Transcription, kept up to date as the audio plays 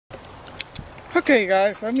Okay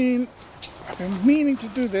guys, I've been meaning to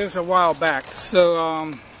do this a while back, so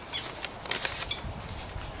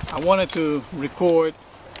I wanted to record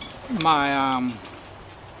my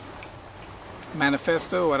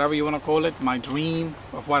manifesto, whatever you want to call it, my dream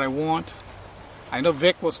of what I want. I know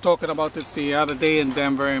Vic was talking about this the other day in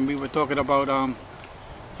Denver, and we were talking about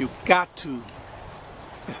you got to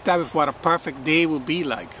establish what a perfect day will be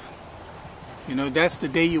like. You know, that's the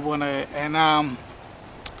day you want to, and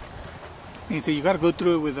so you got to go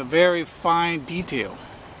through it with a very fine detail.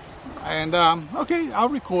 And okay, I'll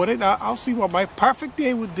record it. I'll see what my perfect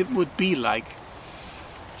day would be like.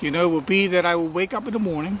 You know, it would be that I would wake up in the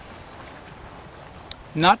morning,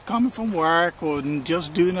 not coming from work or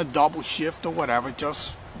just doing a double shift or whatever,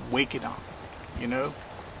 just waking up. You know,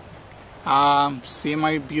 seeing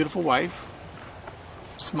my beautiful wife,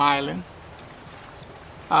 smiling,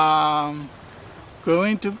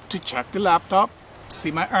 going to check the laptop, see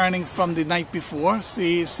my earnings from the night before,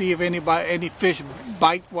 see if any fish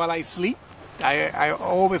bite while I sleep. I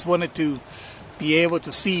always wanted to be able to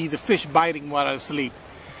see the fish biting while I sleep.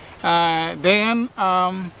 Then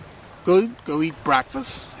go eat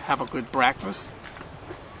breakfast, have a good breakfast,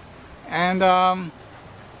 and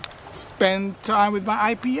spend time with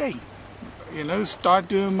my IPA. You know, start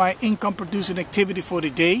doing my income producing activity for the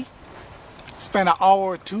day. Spend an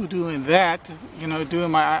hour or two doing that, you know,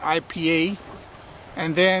 doing my IPA.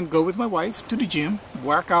 And then go with my wife to the gym,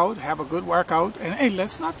 work out, have a good workout. And hey,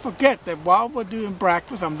 let's not forget that while we're doing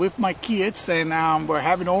breakfast, I'm with my kids, and we're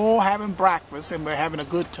all having breakfast, and we're having a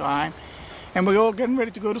good time. And we're all getting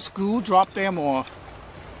ready to go to school, drop them off,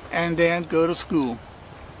 and then go to school.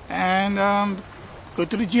 And go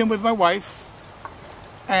to the gym with my wife,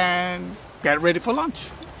 and get ready for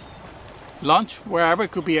lunch. Lunch, wherever.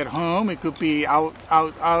 It could be at home, it could be out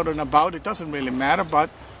and about. It doesn't really matter, but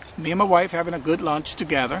me and my wife having a good lunch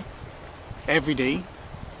together every day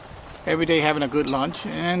having a good lunch,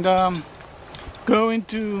 and go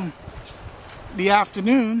into the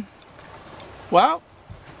afternoon. Well,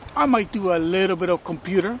 I might do a little bit of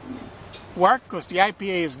computer work because the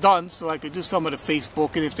IPA is done, so I could do some of the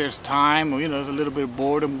Facebooking if there's time, or you know, there's a little bit of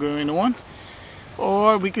boredom going on.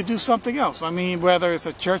 Or we could do something else. I mean, whether it's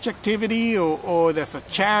a church activity or there's a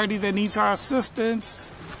charity that needs our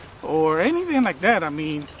assistance or anything like that. I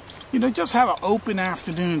mean, you know, just have an open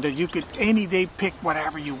afternoon that you could any day pick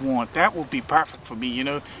whatever you want. That would be perfect for me. You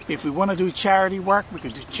know, if we want to do charity work, we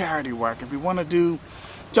could do charity work. If we want to do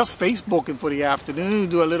just Facebooking for the afternoon,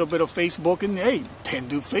 do a little bit of Facebooking, hey, then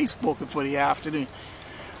do Facebooking for the afternoon.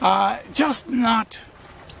 Just not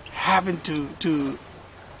having to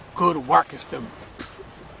go to work is the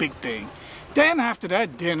big thing. Then after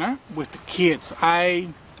that, dinner with the kids.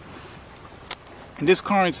 In this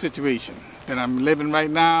current situation that I'm living right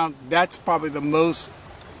now, that's probably the most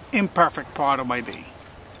imperfect part of my day.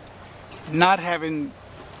 Not having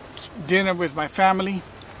dinner with my family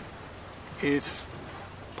is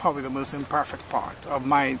probably the most imperfect part of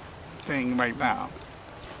my thing right now.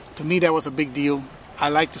 To me, that was a big deal. I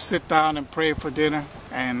like to sit down and pray for dinner,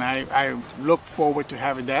 and I look forward to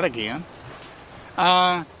having that again.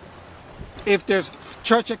 If there's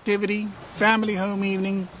church activity, family home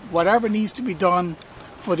evening, whatever needs to be done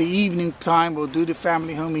for the evening time, we'll do the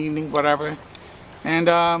family home evening, whatever.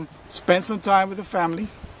 And spend some time with the family,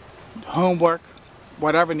 homework,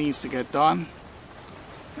 whatever needs to get done.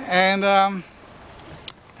 And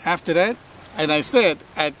after that, and I said,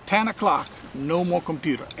 at 10 o'clock, no more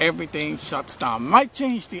computer. Everything shuts down. Might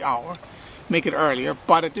change the hour, make it earlier,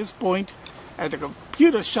 but at this point, the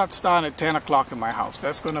computer shuts down at 10 o'clock in my house.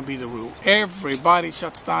 That's going to be the rule. Everybody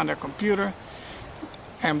shuts down their computer,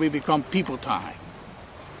 and we become people time.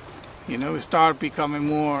 You know, we start becoming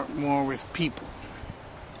more with people.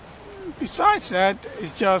 Besides that,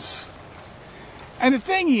 it's just, and the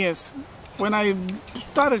thing is, when I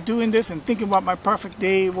started doing this and thinking what my perfect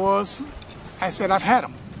day was, I said I've had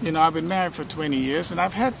them. You know, I've been married for 20 years, and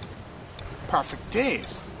I've had perfect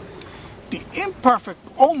days. The imperfect,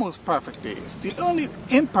 almost perfect days. The only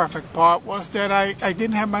imperfect part was that I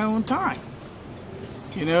didn't have my own time.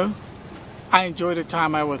 You know, I enjoyed the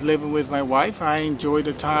time I was living with my wife. I enjoyed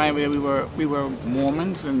the time that we were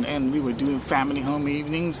Mormons, and we were doing family home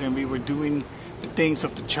evenings, and we were doing the things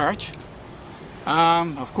of the church.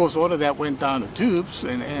 Of course, all of that went down the tubes,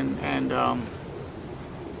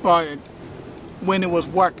 but when it was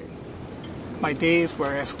working, my days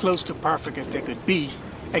were as close to perfect as they could be,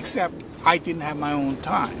 except I didn't have my own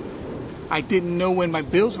time. I didn't know when my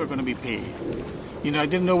bills were going to be paid. You know, I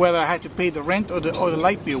didn't know whether I had to pay the rent or the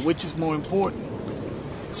light bill, which is more important.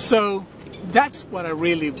 So that's what I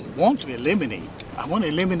really want to eliminate. I want to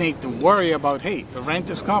eliminate the worry about, hey, the rent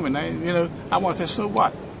is coming. I want to say, so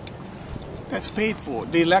what? That's paid for.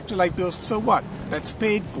 The electrolyte bills, so what? That's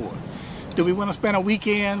paid for. Do we want to spend a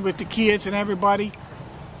weekend with the kids and everybody?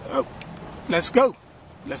 Oh, let's go.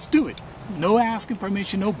 Let's do it. No asking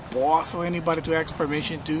permission, no boss or anybody to ask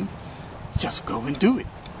permission to. Just go and do it.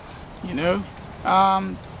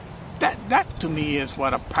 That to me is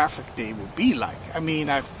what a perfect day would be like. I mean,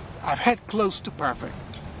 I've had close to perfect,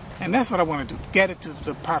 and that's what I want to do. Get it to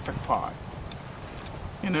the perfect part.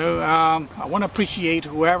 I want to appreciate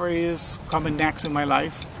whoever is coming next in my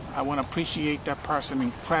life. I want to appreciate that person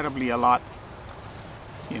incredibly a lot.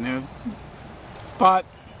 But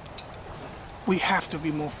we have to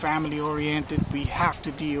be more family oriented. We have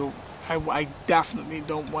to deal. I definitely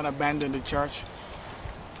don't want to abandon the church.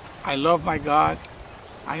 I love my God.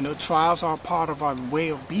 I know trials are part of our way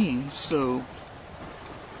of being, so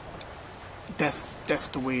that's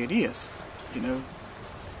the way it is,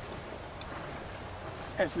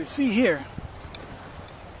 As we see here,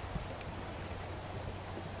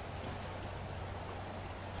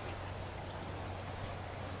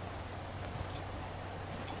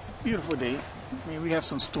 it's a beautiful day. I mean, we have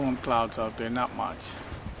some storm clouds out there, not much.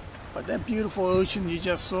 But that beautiful ocean you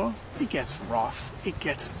just saw, it gets rough, it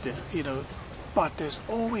gets different, but there's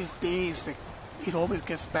always days that it always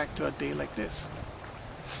gets back to a day like this.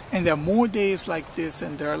 And there are more days like this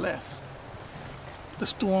than there are less. The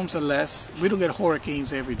storms are less. We don't get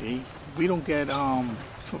hurricanes every day. We don't get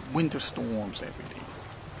winter storms every day.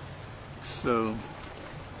 So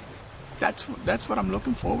that's what I'm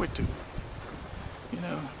looking forward to.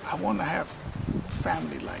 I want to have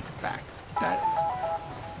family life back.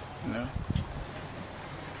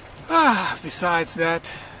 Besides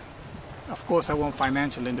that, of course, I want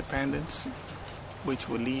financial independence, which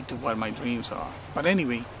will lead to what my dreams are. But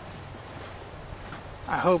anyway,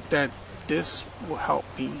 I hope that this will help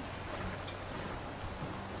me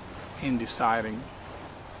in deciding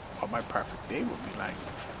what my perfect day will be like.